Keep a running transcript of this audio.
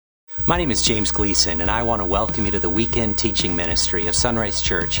My name is James Gleason, and I want to welcome you to the weekend teaching ministry of Sunrise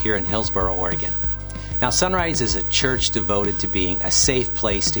Church here in Hillsboro, Oregon. Now, Sunrise is a church devoted to being a safe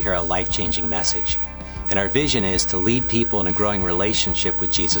place to hear a life-changing message. And our vision is to lead people in a growing relationship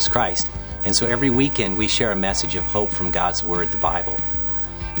with Jesus Christ. And so every weekend we share a message of hope from God's Word, the Bible.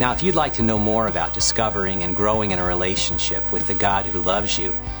 Now, if you'd like to know more about discovering and growing in a relationship with the God who loves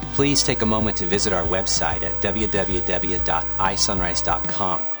you, please take a moment to visit our website at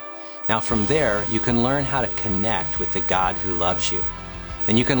www.isunrise.com. Now, from there, you can learn how to connect with the God who loves you.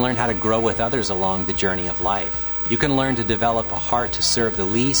 Then you can learn how to grow with others along the journey of life. You can learn to develop a heart to serve the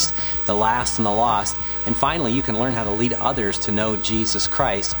least, the last, and the lost. And finally, you can learn how to lead others to know Jesus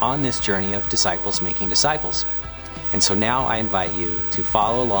Christ on this journey of disciples making disciples. And so now I invite you to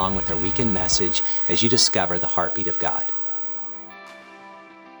follow along with our weekend message as you discover the heartbeat of God.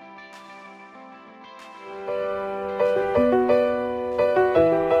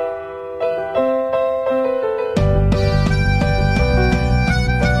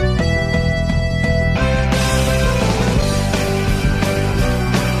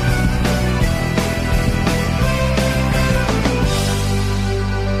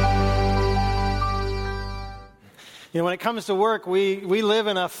 You know, when it comes to work, we live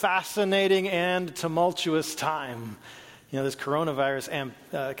in a fascinating and tumultuous time. You know, this coronavirus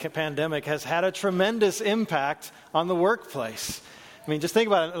pandemic has had a tremendous impact on the workplace. I mean, just think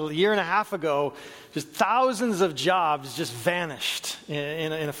about it. A year and a half ago, just thousands of jobs just vanished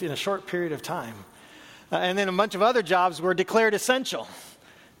in a short period of time. And then a bunch of other jobs were declared essential.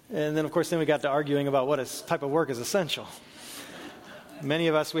 And then, of course, we got to arguing about what type of work is essential. Many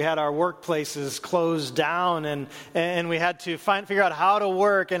of us, we had our workplaces closed down, and we had to figure out how to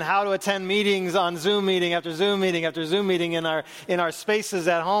work and how to attend meetings on Zoom meeting after Zoom meeting after Zoom meeting in our spaces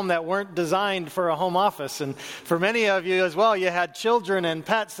at home that weren't designed for a home office. And for many of you as well, you had children and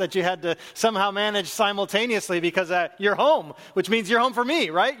pets that you had to somehow manage simultaneously because you're home, which means you're home for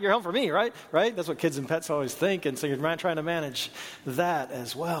me, right? You're home for me, right? Right? That's what kids and pets always think, and so you're trying to manage that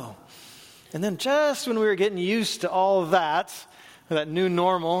as well. And then just when we were getting used to all of that new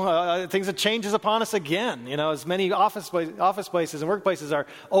normal, things that changes upon us again. You know, as many office places and workplaces are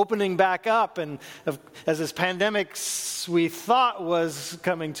opening back up, and as this pandemic we thought was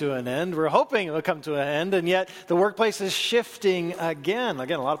coming to an end, we're hoping it will come to an end, and yet the workplace is shifting again.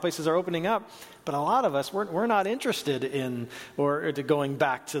 Again, a lot of places are opening up, but a lot of us, we're not interested in or going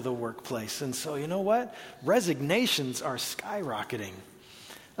back to the workplace. And so, you know what? Resignations are skyrocketing.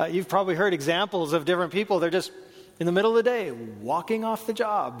 You've probably heard examples of different people, they're just in the middle of the day, walking off the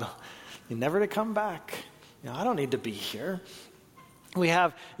job, never to come back. I don't need to be here. We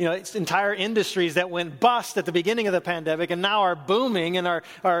have, it's entire industries that went bust at the beginning of the pandemic and now are booming and are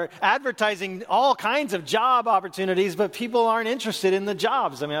advertising all kinds of job opportunities, but people aren't interested in the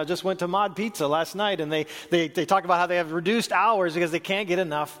jobs. I mean, I just went to Mod Pizza last night, and they talk about how they have reduced hours because they can't get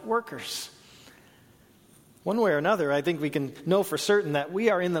enough workers. One way or another, I think we can know for certain that we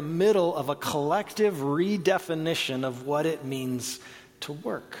are in the middle of a collective redefinition of what it means to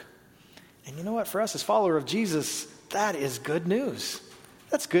work. And you know what? For us as followers of Jesus, that is good news.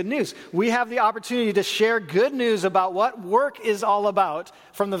 That's good news. We have the opportunity to share good news about what work is all about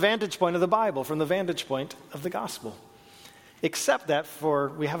from the vantage point of the Bible, from the vantage point of the gospel. Except that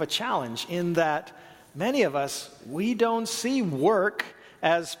we have a challenge in that many of us, we don't see work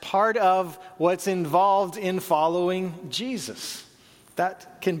as part of what's involved in following Jesus.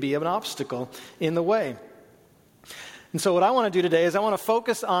 That can be an obstacle in the way. And so what I want to do today is I want to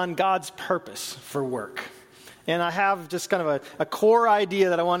focus on God's purpose for work. And I have just kind of a core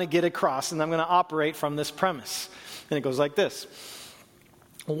idea that I want to get across, and I'm going to operate from this premise. And it goes like this.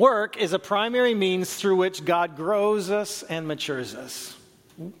 Work is a primary means through which God grows us and matures us.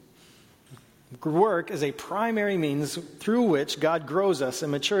 Work is a primary means through which God grows us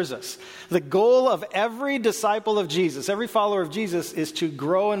and matures us. The goal of every disciple of Jesus, every follower of Jesus, is to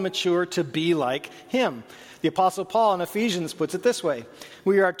grow and mature to be like Him. The Apostle Paul in Ephesians puts it this way.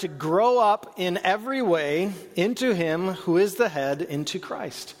 We are to grow up in every way into Him who is the head, into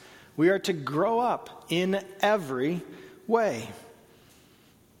Christ. We are to grow up in every way.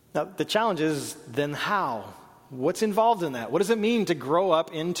 Now, the challenge is, then how? What's involved in that? What does it mean to grow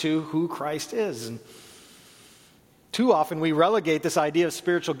up into who Christ is? And too often we relegate this idea of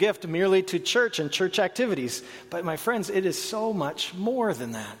spiritual gift merely to church and church activities. But my friends, it is so much more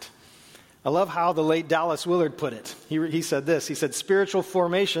than that. I love how the late Dallas Willard put it. He said this. He said, spiritual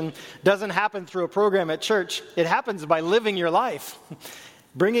formation doesn't happen through a program at church. It happens by living your life,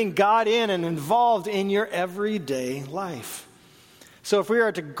 bringing God in and involved in your everyday life. So if we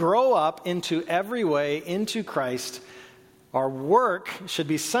are to grow up into every way into Christ, Our work should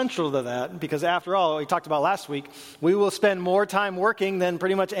be central to that because after all, we talked about last week, we will spend more time working than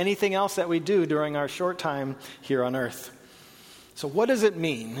pretty much anything else that we do during our short time here on earth. So what does it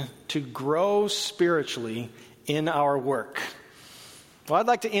mean to grow spiritually in our work? Well, I'd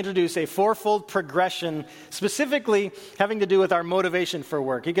like to introduce a fourfold progression specifically having to do with our motivation for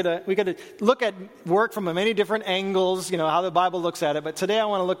work. We could look at work from many different angles, how the Bible looks at it. But today I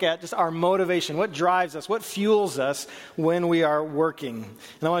want to look at just our motivation, what drives us, what fuels us when we are working.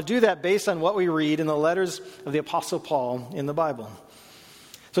 And I want to do that based on what we read in the letters of the Apostle Paul in the Bible.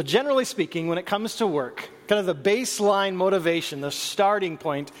 So generally speaking, when it comes to work, kind of the baseline motivation, the starting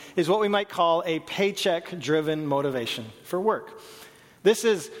point, is what we might call a paycheck-driven motivation for work. This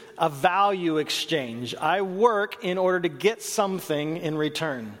is a value exchange. I work in order to get something in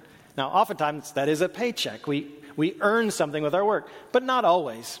return. Now, oftentimes that is a paycheck. We earn something with our work, but not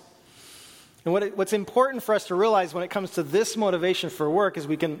always. And what's important for us to realize when it comes to this motivation for work is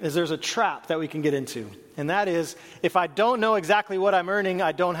there's a trap that we can get into. And that is, if I don't know exactly what I'm earning,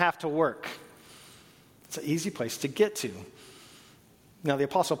 I don't have to work. It's an easy place to get to. Now, the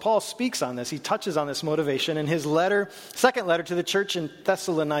Apostle Paul speaks on this. He touches on this motivation in his second letter to the church in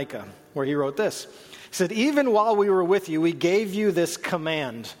Thessalonica, where he wrote this. He said, "Even while we were with you, we gave you this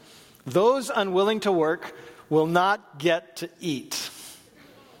command. Those unwilling to work will not get to eat."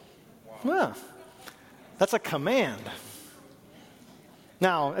 Well, that's a command.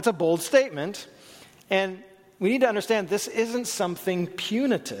 Now, it's a bold statement, and we need to understand this isn't something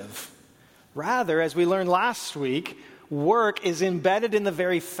punitive. Rather, as we learned last week, work is embedded in the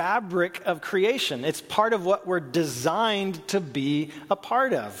very fabric of creation. It's part of what we're designed to be a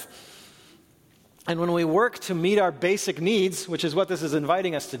part of. And when we work to meet our basic needs, which is what this is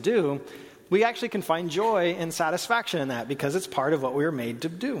inviting us to do, we actually can find joy and satisfaction in that because it's part of what we were made to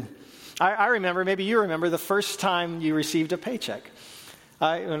do. I remember, maybe you remember, the first time you received a paycheck.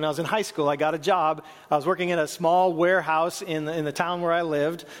 When I was in high school, I got a job. I was working in a small warehouse in the town where I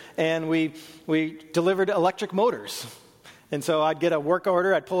lived, and we delivered electric motors. And so I'd get a work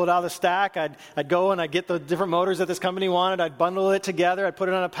order, I'd pull it out of the stack, I'd go and I'd get the different motors that this company wanted, I'd bundle it together, I'd put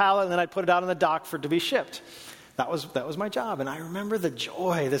it on a pallet, and then I'd put it out on the dock for it to be shipped. That was my job, and I remember the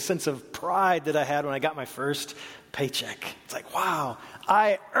joy, the sense of pride that I had when I got my first paycheck. It's like, wow,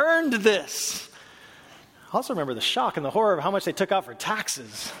 I earned this. I also remember the shock and the horror of how much they took out for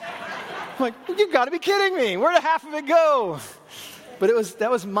taxes. I'm like, you've got to be kidding me. Where did half of it go? But that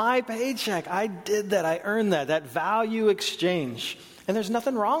was my paycheck. I did that. I earned that value exchange. And there's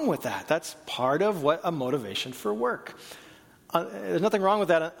nothing wrong with that. That's part of what a motivation for work. There's nothing wrong with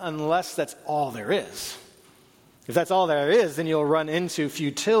that unless that's all there is. If that's all there is, then you'll run into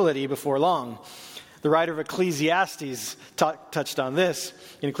futility before long. The writer of Ecclesiastes touched on this.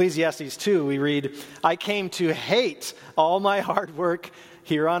 In Ecclesiastes 2, we read, "I came to hate all my hard work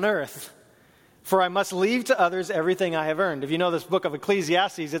here on earth, for I must leave to others everything I have earned." If you know this book of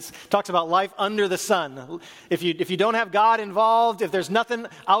Ecclesiastes, it talks about life under the sun. If you don't have God involved, if there's nothing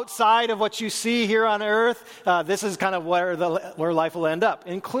outside of what you see here on earth, this is kind of where life will end up,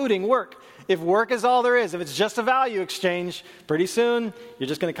 including work. If work is all there is, if it's just a value exchange, pretty soon you're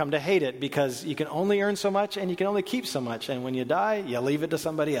just going to come to hate it because you can only earn so much and you can only keep so much. And when you die, you leave it to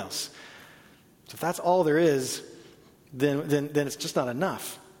somebody else. So if that's all there is, then it's just not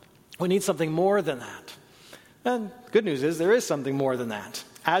enough. We need something more than that. And good news is there is something more than that.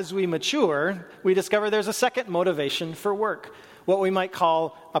 As we mature, we discover there's a second motivation for work, what we might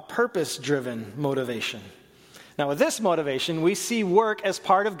call a purpose-driven motivation. Now, with this motivation, we see work as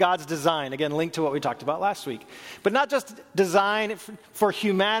part of God's design, again, linked to what we talked about last week. But not just design for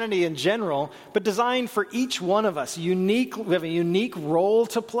humanity in general, but design for each one of us. We have a unique role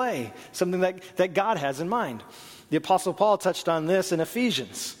to play, something that God has in mind. The Apostle Paul touched on this in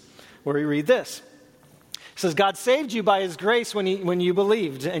Ephesians, where we read this. He says, "God saved you by his grace when you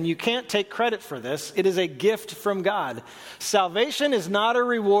believed, and you can't take credit for this. It is a gift from God. Salvation is not a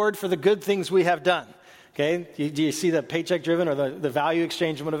reward for the good things we have done." Okay, do you see the paycheck-driven or the value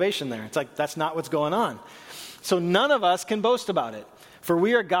exchange motivation there? It's like that's not what's going on. So none of us can boast about it, for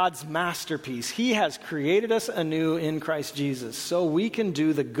we are God's masterpiece. He has created us anew in Christ Jesus, so we can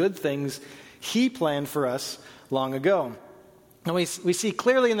do the good things he planned for us long ago. And we see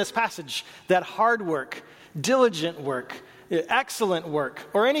clearly in this passage that hard work, diligent work, excellent work,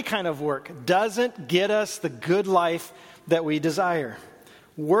 or any kind of work doesn't get us the good life that we desire.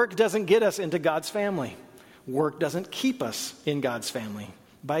 Work doesn't get us into God's family. Work doesn't keep us in God's family.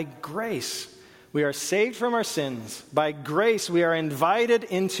 By grace, we are saved from our sins. By grace, we are invited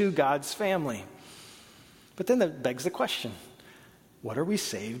into God's family. But then that begs the question, what are we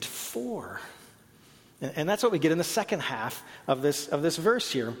saved for? And that's what we get in the second half of this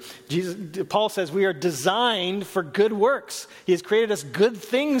verse here. Paul says we are designed for good works. He has created us good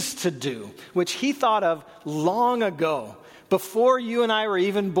things to do, which he thought of long ago, before you and I were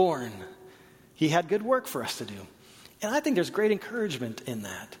even born. He had good work for us to do. And I think there's great encouragement in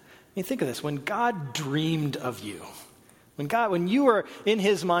that. I mean, think of this. When God dreamed of you, when you were in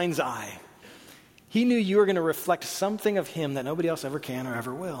his mind's eye, he knew you were going to reflect something of him that nobody else ever can or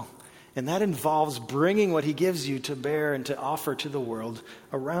ever will. And that involves bringing what he gives you to bear and to offer to the world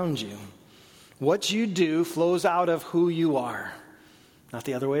around you. What you do flows out of who you are, not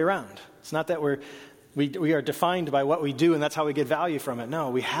the other way around. It's not that we are defined by what we do and that's how we get value from it.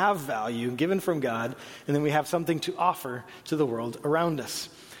 No, we have value given from God, and then we have something to offer to the world around us,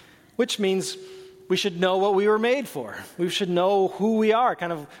 which means we should know what we were made for. We should know who we are,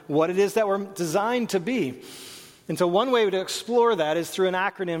 kind of what it is that we're designed to be. And so one way to explore that is through an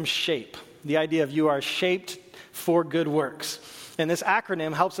acronym SHAPE, the idea of you are shaped for good works. And this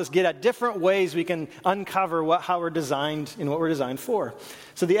acronym helps us get at different ways we can uncover how we're designed and what we're designed for.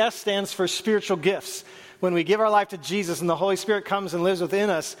 So the S stands for spiritual gifts. When we give our life to Jesus and the Holy Spirit comes and lives within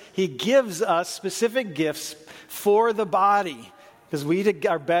us, he gives us specific gifts for the body. Because we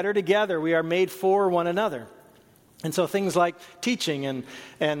are better together. We are made for one another. And so things like teaching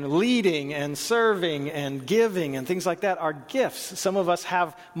and leading and serving and giving and things like that are gifts. Some of us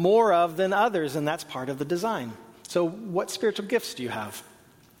have more of than others, and that's part of the design. So what spiritual gifts do you have?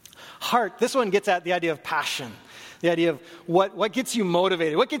 Heart. This one gets at the idea of passion. The idea of what gets you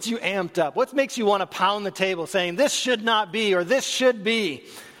motivated, what gets you amped up, what makes you want to pound the table saying this should not be or this should be.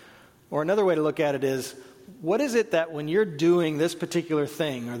 Or another way to look at it is, what is it that when you're doing this particular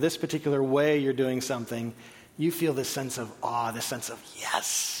thing or this particular way you're doing something, you feel this sense of awe, this sense of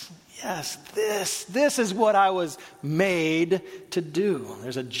yes, this is what I was made to do.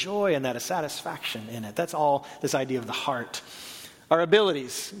 There's a joy in that, a satisfaction in it. That's all this idea of the heart. Our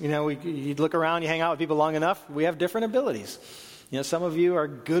abilities, you look around, you hang out with people long enough, we have different abilities. Some of you are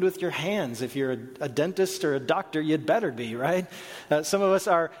good with your hands. If you're a dentist or a doctor, you'd better be, right? Some of us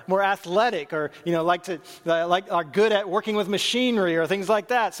are more athletic, or are good at working with machinery or things like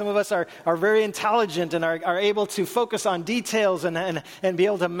that. Some of us are very intelligent and are able to focus on details and be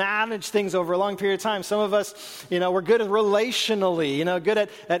able to manage things over a long period of time. Some of us, we're good at relationally, good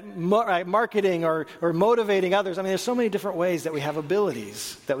at marketing or motivating others. I mean, there's so many different ways that we have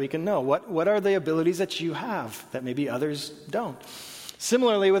abilities that we can know. What are the abilities that you have that maybe others don't?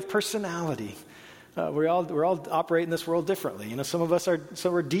 Similarly with personality, we all operate in this world differently. Some of us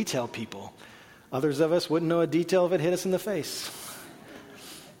we're detail people. Others of us wouldn't know a detail if it hit us in the face.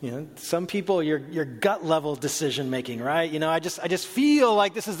 Some people, your gut level decision making, right? I just feel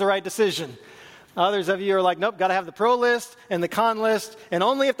like this is the right decision. Others of you are like, nope, got to have the pro list and the con list, and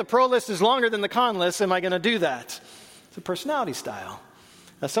only if the pro list is longer than the con list am I going to do that. It's a personality style.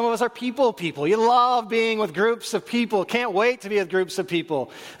 Now, some of us are people. You love being with groups of people. Can't wait to be with groups of people.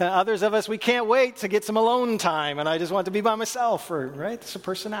 Others of us, we can't wait to get some alone time, and I just want to be by myself. Right? Some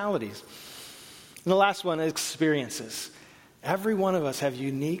personalities. And the last one is experiences. Every one of us have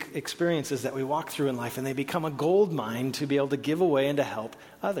unique experiences that we walk through in life, and they become a gold mine to be able to give away and to help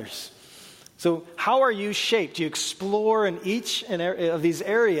others. So how are you shaped? You explore in each of these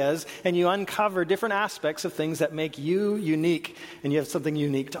areas, and you uncover different aspects of things that make you unique, and you have something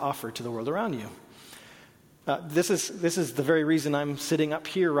unique to offer to the world around you. This is the very reason I'm sitting up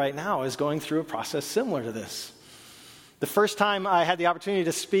here right now, is going through a process similar to this. The first time I had the opportunity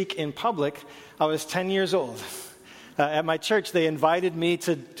to speak in public, I was 10 years old. At my church, they invited me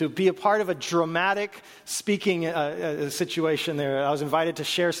to be a part of a dramatic speaking situation there. I was invited to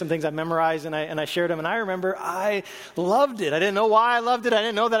share some things I memorized, and I shared them. And I remember I loved it. I didn't know why I loved it. I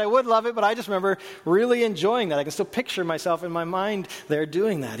didn't know that I would love it, but I just remember really enjoying that. I can still picture myself in my mind there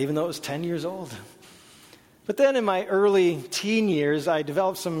doing that, even though it was 10 years old. But then in my early teen years, I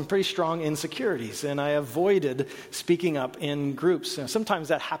developed some pretty strong insecurities, and I avoided speaking up in groups. Sometimes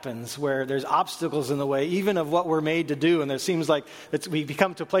that happens where there's obstacles in the way, even of what we're made to do, and it seems like we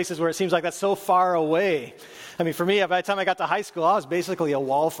become to places where it seems like that's so far away. I mean, for me, by the time I got to high school, I was basically a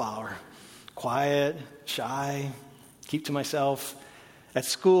wallflower. Quiet, shy, keep to myself. At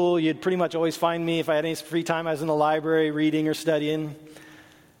school, you'd pretty much always find me, if I had any free time, I was in the library reading or studying.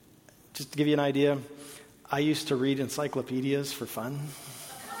 Just to give you an idea, I used to read encyclopedias for fun.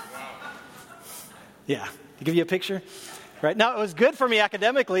 Yeah, to give you a picture. Right now, it was good for me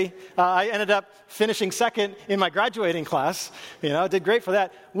academically. I ended up finishing second in my graduating class. Did great for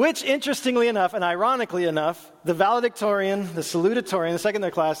that. Which, interestingly enough, and ironically enough, the valedictorian, the salutatorian, the second in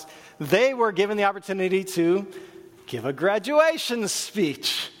their class, they were given the opportunity to give a graduation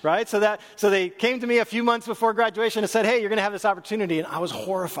speech, right? So they came to me a few months before graduation and said, hey, you're going to have this opportunity. And I was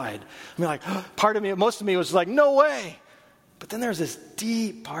horrified. I mean, like, most of me was like, no way. But then there's this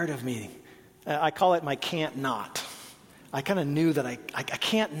deep part of me. I call it my can't not. I kind of knew that I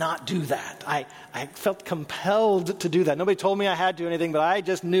can't not do that. I felt compelled to do that. Nobody told me I had to do anything, but I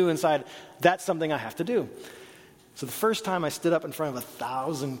just knew inside that's something I have to do. So the first time I stood up in front of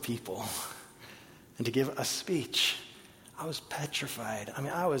 1,000 people and to give a speech, I was petrified. I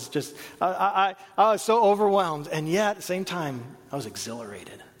mean, I was just, I was so overwhelmed. And yet, at the same time, I was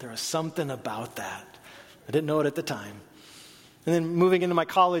exhilarated. There was something about that. I didn't know it at the time. And then moving into my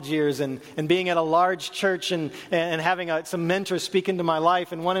college years and being at a large church and having some mentors speak into my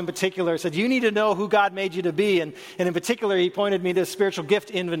life. And one in particular said, you need to know who God made you to be. And in particular, he pointed me to spiritual gift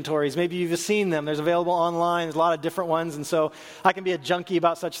inventories. Maybe you've seen them. There's available online. There's a lot of different ones. And so I can be a junkie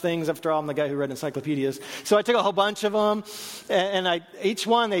about such things. After all, I'm the guy who read encyclopedias. So I took a whole bunch of them. And each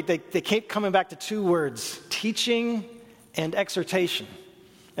one, they kept coming back to two words, teaching and exhortation.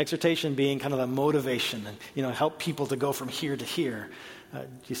 Exhortation being kind of the motivation and, help people to go from here to here.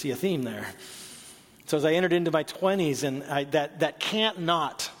 You see a theme there. So as I entered into my 20s and that can't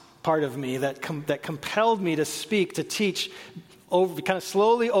not part of me that compelled me to speak, to teach, kind of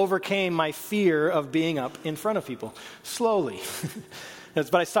slowly overcame my fear of being up in front of people. Slowly.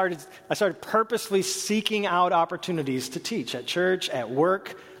 But I started purposely seeking out opportunities to teach at church, at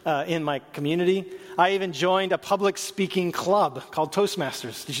work, in my community. I even joined a public speaking club called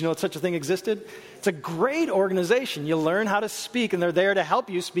Toastmasters. Did you know such a thing existed? It's a great organization. You learn how to speak, and they're there to help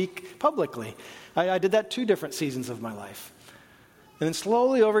you speak publicly. I did that 2 different seasons of my life. And then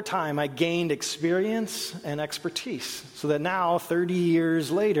slowly over time, I gained experience and expertise so that now, 30 years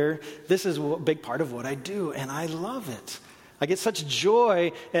later, this is a big part of what I do, and I love it. I get such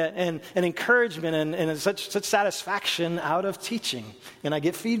joy and encouragement and such satisfaction out of teaching. And I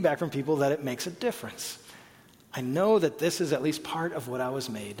get feedback from people that it makes a difference. I know that this is at least part of what I was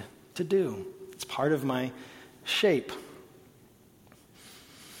made to do. It's part of my shape.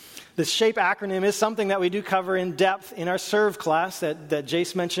 This SHAPE acronym is something that we do cover in depth in our SERVE class that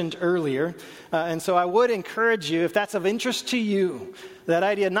Jace mentioned earlier. And so I would encourage you, if that's of interest to you, that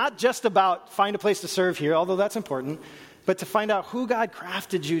idea, not just about find a place to serve here, although that's important, but to find out who God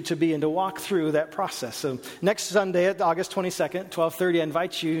crafted you to be and to walk through that process. So next Sunday, at August 22nd, 12:30, I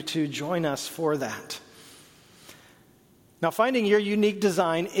invite you to join us for that. Now, finding your unique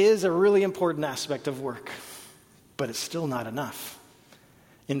design is a really important aspect of work, but it's still not enough.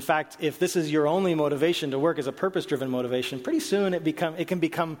 In fact, if this is your only motivation to work as a purpose-driven motivation, pretty soon it can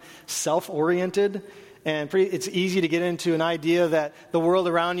become self-oriented. And it's easy to get into an idea that the world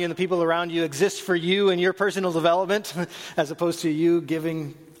around you and the people around you exist for you and your personal development as opposed to you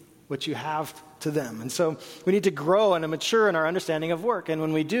giving what you have to them. And so we need to grow and mature in our understanding of work. And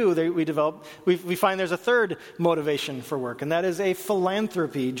when we do, we find there's a third motivation for work, and that is a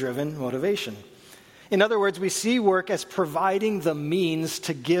philanthropy-driven motivation. In other words, we see work as providing the means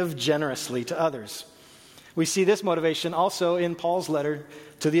to give generously to others. We see this motivation also in Paul's letter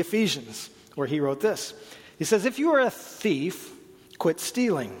to the Ephesians, where he wrote this. He says, if you are a thief, quit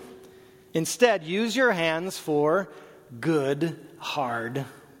stealing. Instead, use your hands for good, hard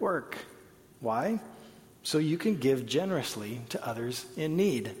work. Why? So you can give generously to others in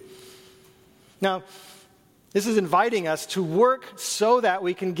need. Now, this is inviting us to work so that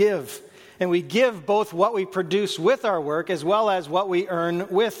we can give. And we give both what we produce with our work as well as what we earn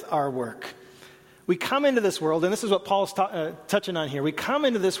with our work. We come into this world, and this is what Paul's touching on here. We come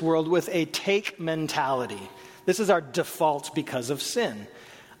into this world with a take mentality. This is our default because of sin.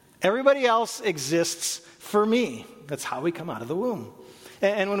 Everybody else exists for me. That's how we come out of the womb.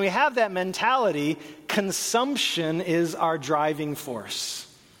 And when we have that mentality, consumption is our driving force.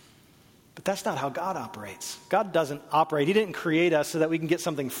 But that's not how God operates. God doesn't operate. He didn't create us so that we can get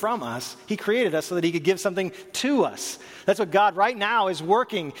something from us. He created us so that he could give something to us. That's what God right now is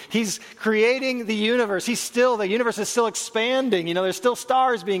working. He's creating the universe. The universe is still expanding. There's still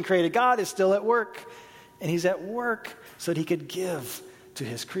stars being created. God is still at work. And he's at work so that he could give to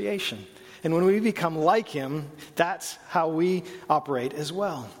his creation. And when we become like him, that's how we operate as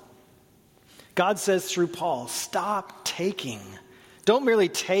well. God says through Paul, stop taking. Don't merely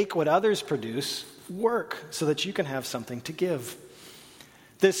take what others produce, work so that you can have something to give.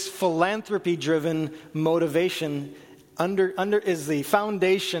 This philanthropy-driven motivation is the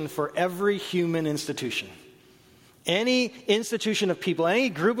foundation for every human institution. Any institution of people, any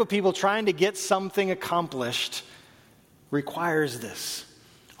group of people trying to get something accomplished requires this.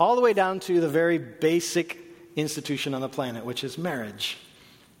 All the way down to the very basic institution on the planet, which is marriage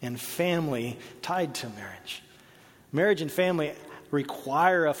and family tied to marriage. Marriage and family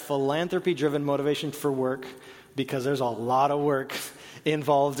require a philanthropy-driven motivation for work because there's a lot of work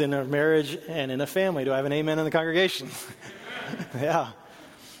involved in a marriage and in a family. Do I have an amen in the congregation? Yeah.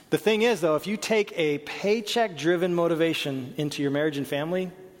 The thing is, though, if you take a paycheck-driven motivation into your marriage and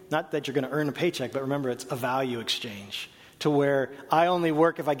family, not that you're going to earn a paycheck, but remember, it's a value exchange to where I only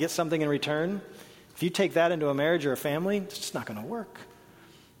work if I get something in return. If you take that into a marriage or a family, it's just not going to work.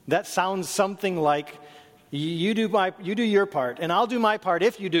 That sounds something like you do your part, and I'll do my part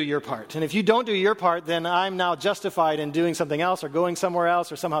if you do your part. And if you don't do your part, then I'm now justified in doing something else or going somewhere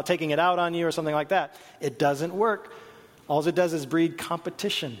else or somehow taking it out on you or something like that. It doesn't work. All it does is breed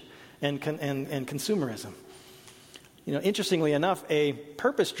competition and consumerism. Interestingly enough, a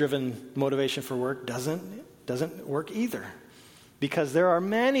purpose-driven motivation for work doesn't work either, because there are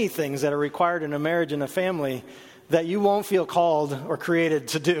many things that are required in a marriage and a family that you won't feel called or created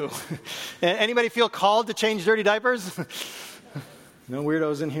to do. Anybody feel called to change dirty diapers? No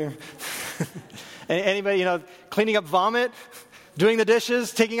weirdos in here. Anybody, cleaning up vomit, doing the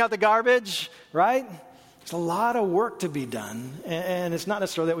dishes, taking out the garbage, right? There's a lot of work to be done, and it's not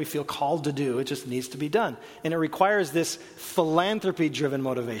necessarily that we feel called to do. It just needs to be done. And it requires this philanthropy-driven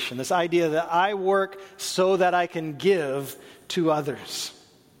motivation, this idea that I work so that I can give to others.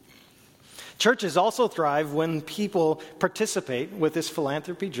 Churches also thrive when people participate with this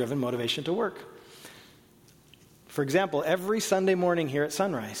philanthropy-driven motivation to work. For example, every Sunday morning here at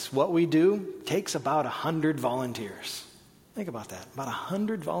Sunrise, what we do takes about 100 volunteers. Think about that, about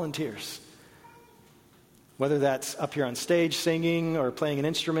 100 volunteers. Whether that's up here on stage singing or playing an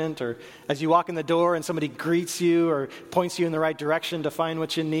instrument, or as you walk in the door and somebody greets you or points you in the right direction to find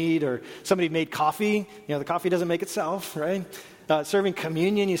what you need, or somebody made coffee. The coffee doesn't make itself, right? Serving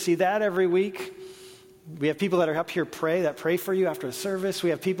communion, you see that every week. We have people that are up here that pray for you after the service.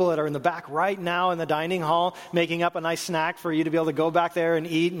 We have people that are in the back right now in the dining hall making up a nice snack for you to be able to go back there and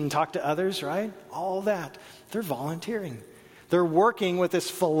eat and talk to others, right? All that. They're volunteering. They're working with this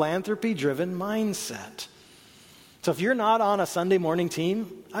philanthropy-driven mindset. So if you're not on a Sunday morning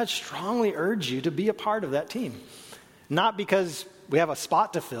team, I'd strongly urge you to be a part of that team. Not because we have a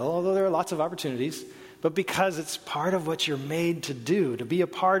spot to fill, although there are lots of opportunities, but because it's part of what you're made to do, to be a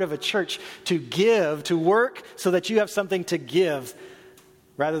part of a church, to give, to work so that you have something to give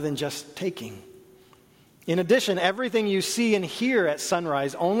rather than just taking. In addition, everything you see and hear at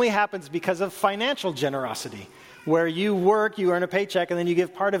Sunrise only happens because of financial generosity, where you work, you earn a paycheck, and then you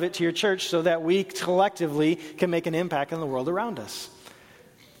give part of it to your church so that we collectively can make an impact in the world around us.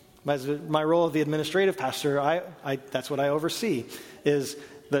 As my role as the administrative pastor, that's what I oversee, is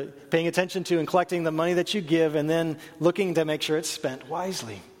paying attention to and collecting the money that you give and then looking to make sure it's spent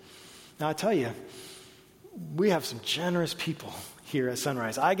wisely. Now, I tell you, we have some generous people here at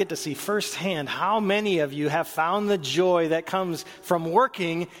Sunrise. I get to see firsthand how many of you have found the joy that comes from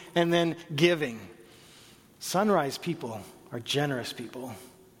working and then giving. Sunrise people are generous people.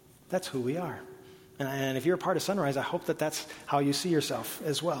 That's who we are. And if you're a part of Sunrise, I hope that that's how you see yourself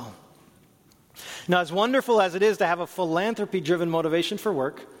as well. Now, as wonderful as it is to have a philanthropy-driven motivation for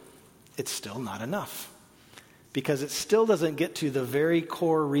work, it's still not enough, because it still doesn't get to the very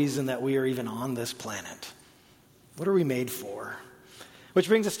core reason that we are even on this planet. What are we made for? Which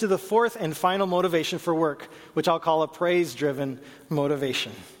brings us to the fourth and final motivation for work, which I'll call a praise-driven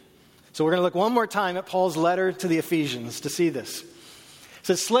motivation. So we're going to look one more time at Paul's letter to the Ephesians to see this. It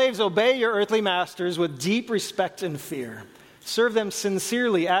says, "Slaves, obey your earthly masters with deep respect and fear. Serve them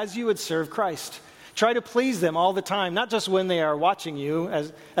sincerely as you would serve Christ. Try to please them all the time, not just when they are watching you.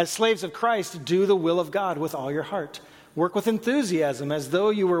 As slaves of Christ, do the will of God with all your heart. Work with enthusiasm as though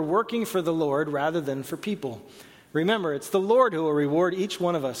you were working for the Lord rather than for people. Remember, it's the Lord who will reward each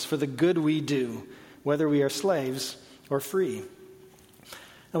one of us for the good we do, whether we are slaves or free."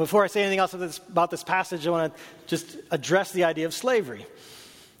 Now, before I say anything else about this passage, I want to just address the idea of slavery.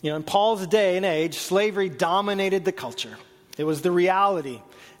 In Paul's day and age, slavery dominated the culture. It was the reality.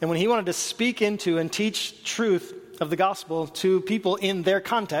 And when he wanted to speak into and teach truth of the gospel to people in their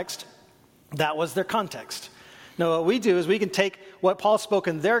context, that was their context. Now, what we do is we can take what Paul spoke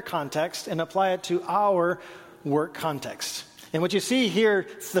in their context and apply it to our work context. And what you see here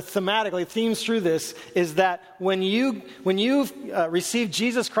thematically, themes through this, is that when you've received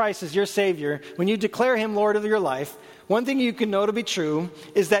Jesus Christ as your Savior, when you declare Him Lord of your life, one thing you can know to be true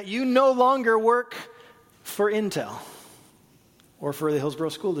is that you no longer work for Intel, or for the Hillsborough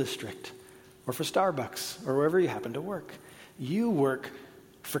School District, or for Starbucks, or wherever you happen to work. You work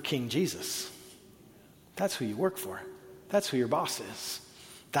for King Jesus. That's who you work for. That's who your boss is.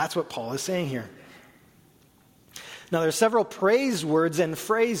 That's what Paul is saying here. Now, there are several praise words and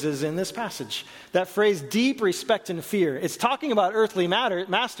phrases in this passage. That phrase, deep respect and fear, it's talking about earthly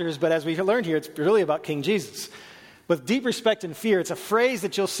masters, but as we learned here, it's really about King Jesus. With deep respect and fear, it's a phrase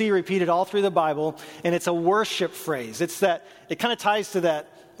that you'll see repeated all through the Bible, and it's a worship phrase. It kind of ties to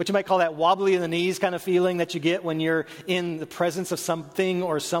that, what you might call that wobbly in the knees kind of feeling that you get when you're in the presence of something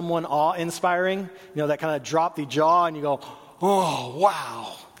or someone awe-inspiring. That kind of drop the jaw and you go, oh,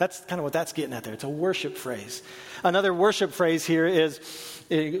 wow. That's kind of what that's getting at there. It's a worship phrase. Another worship phrase here is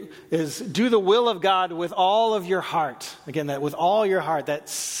do the will of God with all of your heart. Again, that with all your heart, that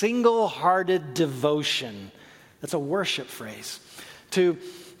single-hearted devotion. That's a worship phrase. To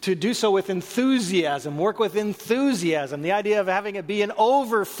do so with enthusiasm, work with enthusiasm. The idea of having it be an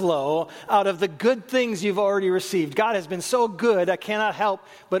overflow out of the good things you've already received. God has been so good, I cannot help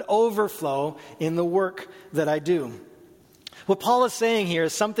but overflow in the work that I do. What Paul is saying here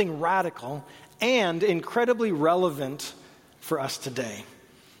is something radical and incredibly relevant for us today.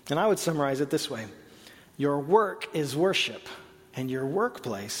 And I would summarize it this way. Your work is worship, and your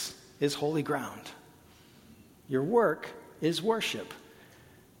workplace is holy ground. Your work is worship,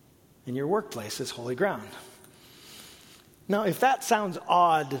 and your workplace is holy ground. Now, if that sounds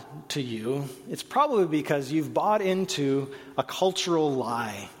odd to you, it's probably because you've bought into a cultural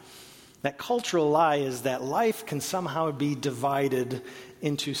lie. That cultural lie is that life can somehow be divided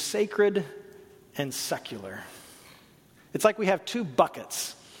into sacred and secular. It's like we have two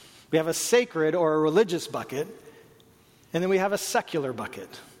buckets. We have a sacred or a religious bucket, and then we have a secular bucket.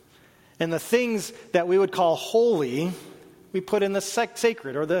 And the things that we would call holy, we put in the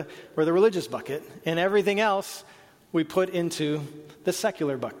sacred or the religious bucket, and everything else we put into the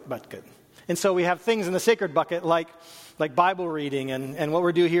secular bucket. And so we have things in the sacred bucket like Bible reading and what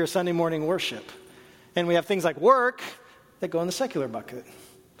we do here Sunday morning worship. And we have things like work that go in the secular bucket.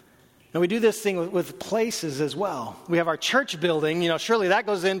 And we do this thing with places as well. We have our church building, surely that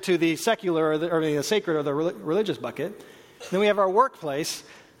goes into the secular or the sacred or the religious bucket. And then we have our workplace,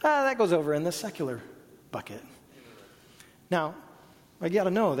 that goes over in the secular bucket. Now, I got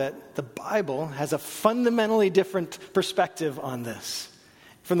to know that the Bible has a fundamentally different perspective on this.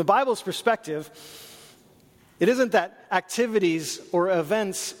 From the Bible's perspective, it isn't that activities or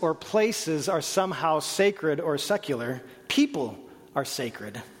events or places are somehow sacred or secular. People are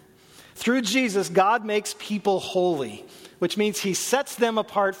sacred. Through Jesus, God makes people holy, which means he sets them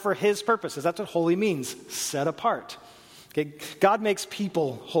apart for his purposes. That's what holy means, set apart. Okay? God makes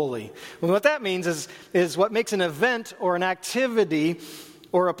people holy. And what that means is what makes an event or an activity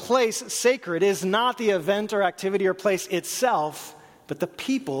or a place sacred is not the event or activity or place itself, but the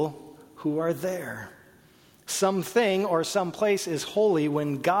people who are there. Something or some place is holy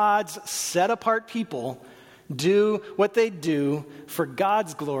when God's set-apart people do what they do for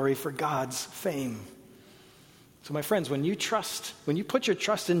God's glory, for God's fame. So my friends, when you put your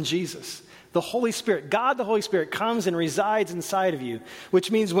trust in Jesus, the Holy Spirit, God the Holy Spirit comes and resides inside of you,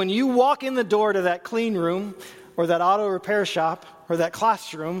 which means when you walk in the door to that clean room or that auto repair shop or that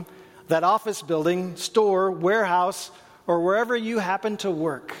classroom, that office building, store, warehouse, or wherever you happen to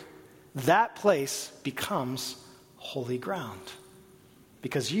work, that place becomes holy ground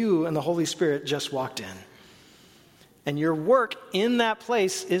because you and the Holy Spirit just walked in. And your work in that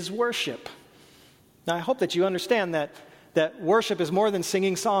place is worship. Now, I hope that you understand that worship is more than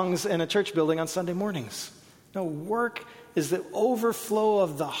singing songs in a church building on Sunday mornings. No, work is the overflow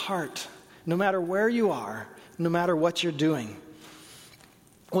of the heart, no matter where you are, no matter what you're doing.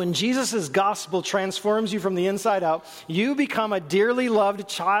 When Jesus' gospel transforms you from the inside out, you become a dearly loved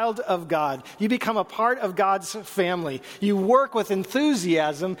child of God. You become a part of God's family. You work with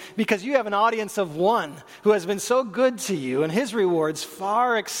enthusiasm because you have an audience of one who has been so good to you, and his rewards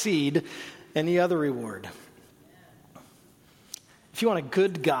far exceed any other reward. If you want a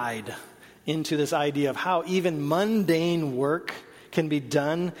good guide into this idea of how even mundane work can be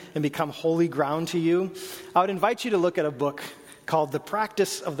done and become holy ground to you, I would invite you to look at a book called The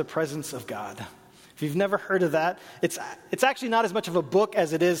Practice of the Presence of God. If you've never heard of that, it's actually not as much of a book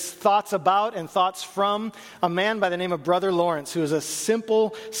as it is thoughts about and thoughts from a man by the name of Brother Lawrence, who is a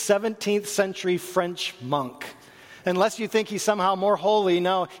simple 17th century French monk. Unless you think he's somehow more holy,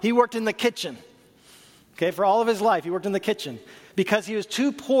 no, he worked in the kitchen. Okay, for all of his life, he worked in the kitchen because he was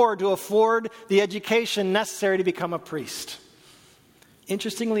too poor to afford the education necessary to become a priest.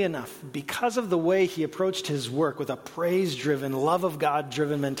 Interestingly enough, because of the way he approached his work with a praise-driven, love of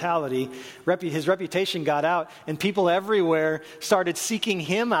God-driven mentality, his reputation got out, and people everywhere started seeking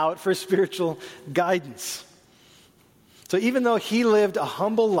him out for spiritual guidance. So even though he lived a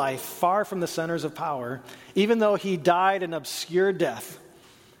humble life far from the centers of power, even though he died an obscure death,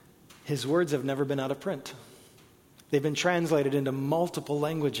 his words have never been out of print. They've been translated into multiple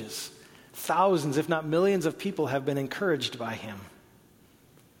languages. Thousands, if not millions of people have been encouraged by him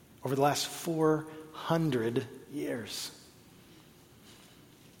over the last 400 years.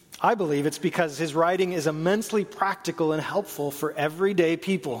 I believe it's because his writing is immensely practical and helpful for everyday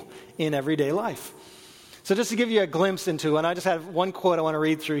people in everyday life. So just to give you a glimpse into, and I just have one quote I want to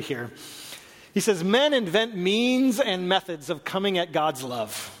read through here. He says, men invent means and methods of coming at God's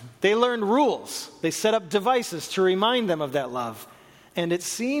love. They learn rules. They set up devices to remind them of that love. And it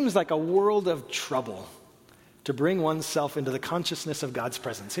seems like a world of trouble to bring oneself into the consciousness of God's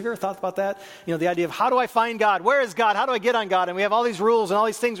presence. Have you ever thought about that? You know, the idea of how do I find God? Where is God? How do I get on God? And we have all these rules and all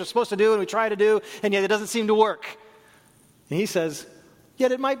these things we're supposed to do and we try to do, and yet it doesn't seem to work. And he says,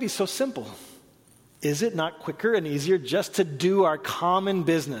 yet it might be so simple. Is it not quicker and easier just to do our common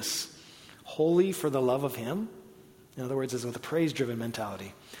business wholly for the love of him? In other words, is with a praise-driven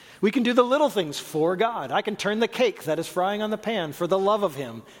mentality. We can do the little things for God. I can turn the cake that is frying on the pan for the love of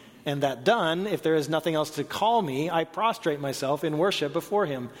him. And that done, if there is nothing else to call me, I prostrate myself in worship before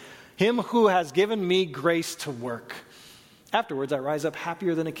him. Him who has given me grace to work. Afterwards, I rise up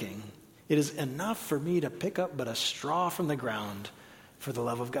happier than a king. It is enough for me to pick up but a straw from the ground for the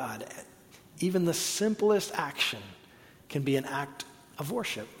love of God. Even the simplest action can be an act of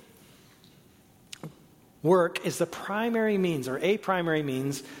worship. Work is the primary means, or a primary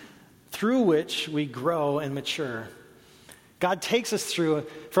means, through which we grow and mature. God takes us through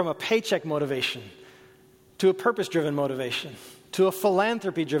from a paycheck motivation to a purpose-driven motivation, to a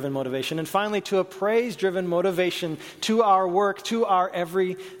philanthropy-driven motivation, and finally to a praise-driven motivation to our work, to our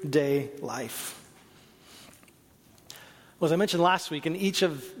everyday life. Well, as I mentioned last week, in each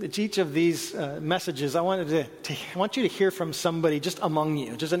of these messages, I want you to hear from somebody just among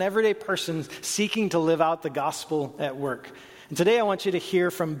you, just an everyday person seeking to live out the gospel at work. And today I want you to hear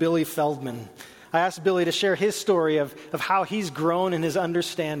from Billy Feldman. I asked Billy to share his story of how he's grown in his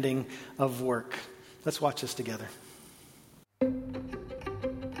understanding of work. Let's watch this together.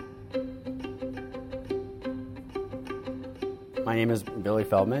 My name is Billy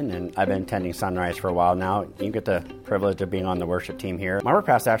Feldman, and I've been attending Sunrise for a while now. You get the privilege of being on the worship team here. My work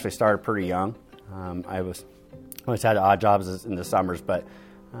path actually started pretty young. I always had odd jobs in the summers, but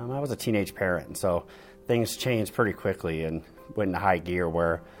I was a teenage parent, and so things changed pretty quickly and went into high gear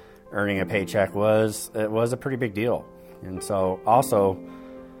where earning a paycheck was a pretty big deal. And so also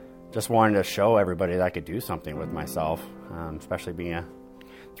just wanted to show everybody that I could do something with myself, especially being a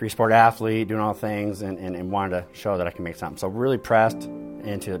three-sport athlete, doing all things, and wanted to show that I can make something. So really pressed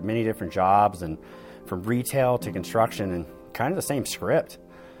into many different jobs, and from retail to construction, and kind of the same script.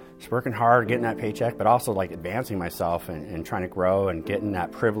 Just working hard, getting that paycheck, but also like advancing myself and trying to grow and getting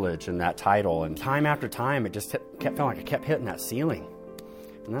that privilege and that title. And time after time, it just kept feeling like I kept hitting that ceiling.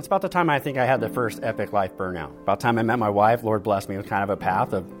 And that's about the time I think I had the first epic life burnout. About the time I met my wife, Lord blessed me with kind of a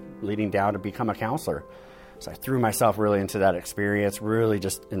path of leading down to become a counselor. So I threw myself really into that experience, really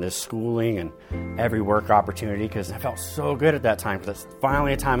just in this schooling and every work opportunity, because I felt so good at that time, because it's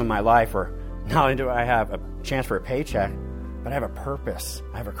finally a time in my life where not only do I have a chance for a paycheck, but I have a purpose,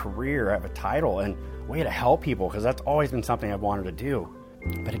 I have a career, I have a title, and a way to help people, because that's always been something I've wanted to do.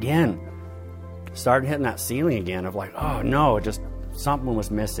 But again, started hitting that ceiling again of like, oh no, just something was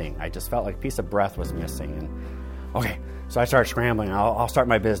missing. I just felt like a piece of breath was missing. And okay, so I started scrambling. I'll start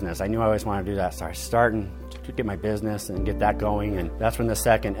my business. I knew I always wanted to do that. So I started to get my business and get that going. And that's when the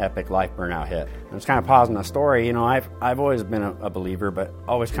second epic life burnout hit. And it's kind of pausing the story. You know, I've always been a believer, but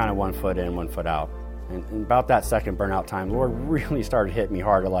always kind of one foot in, one foot out. And about that second burnout time, the Lord really started hitting me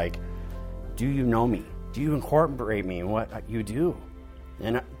hard to like, do you know me? Do you incorporate me in what you do?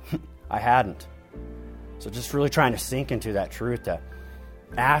 And I hadn't. So just really trying to sink into that truth, that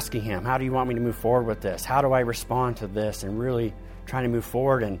asking him, how do you want me to move forward with this? How do I respond to this? And really trying to move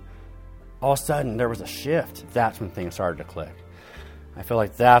forward. And all of a sudden there was a shift. That's when things started to click. I feel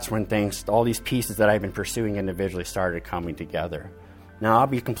like that's when things, all these pieces that I've been pursuing individually started coming together. Now, I'll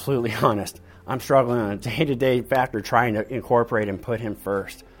be completely honest. I'm struggling on a day-to-day factor trying to incorporate and put him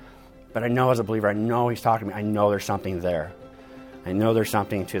first. But I know as a believer, I know he's talking to me. I know there's something there. I know there's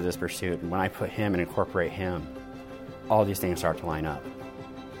something to this pursuit. And when I put him and incorporate him, all these things start to line up.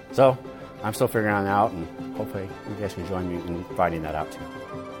 So I'm still figuring it out, and hopefully you guys can join me in finding that out too.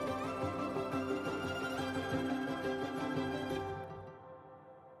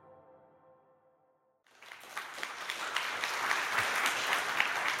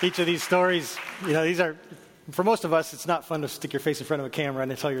 Each of these stories, you know, these are, for most of us, it's not fun to stick your face in front of a camera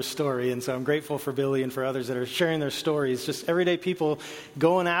and to tell your story. And so I'm grateful for Billy and for others that are sharing their stories. Just everyday people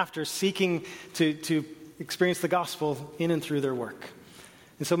going after, seeking to experience the gospel in and through their work.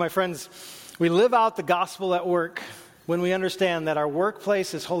 And so, my friends, we live out the gospel at work when we understand that our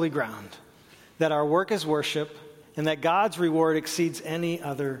workplace is holy ground, that our work is worship, and that God's reward exceeds any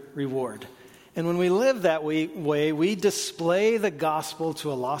other reward. And when we live that way, we display the gospel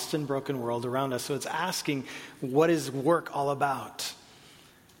to a lost and broken world around us. So it's asking, what is work all about?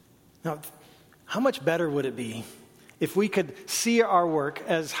 Now, how much better would it be if we could see our work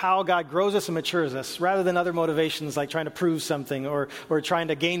as how God grows us and matures us, rather than other motivations like trying to prove something or trying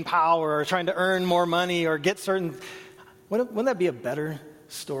to gain power or trying to earn more money or get certain... Wouldn't that be a better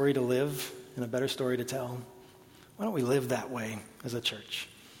story to live and a better story to tell? Why don't we live that way as a church?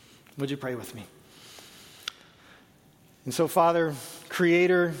 Would you pray with me? And so, Father,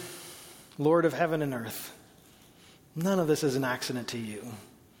 Creator, Lord of heaven and earth, none of this is an accident to you.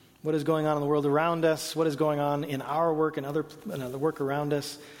 What is going on in the world around us, what is going on in our work and other work around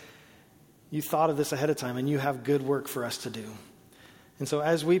us, you thought of this ahead of time, and you have good work for us to do. And so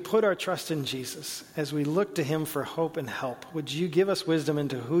as we put our trust in Jesus, as we look to him for hope and help, would you give us wisdom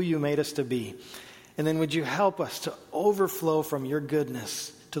into who you made us to be? And then would you help us to overflow from your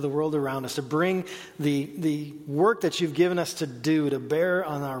goodness to the world around us, to bring the work that you've given us to do, to bear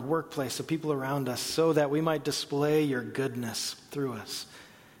on our workplace, the people around us, so that we might display your goodness through us.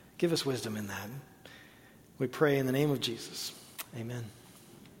 Give us wisdom in that. We pray in the name of Jesus. Amen.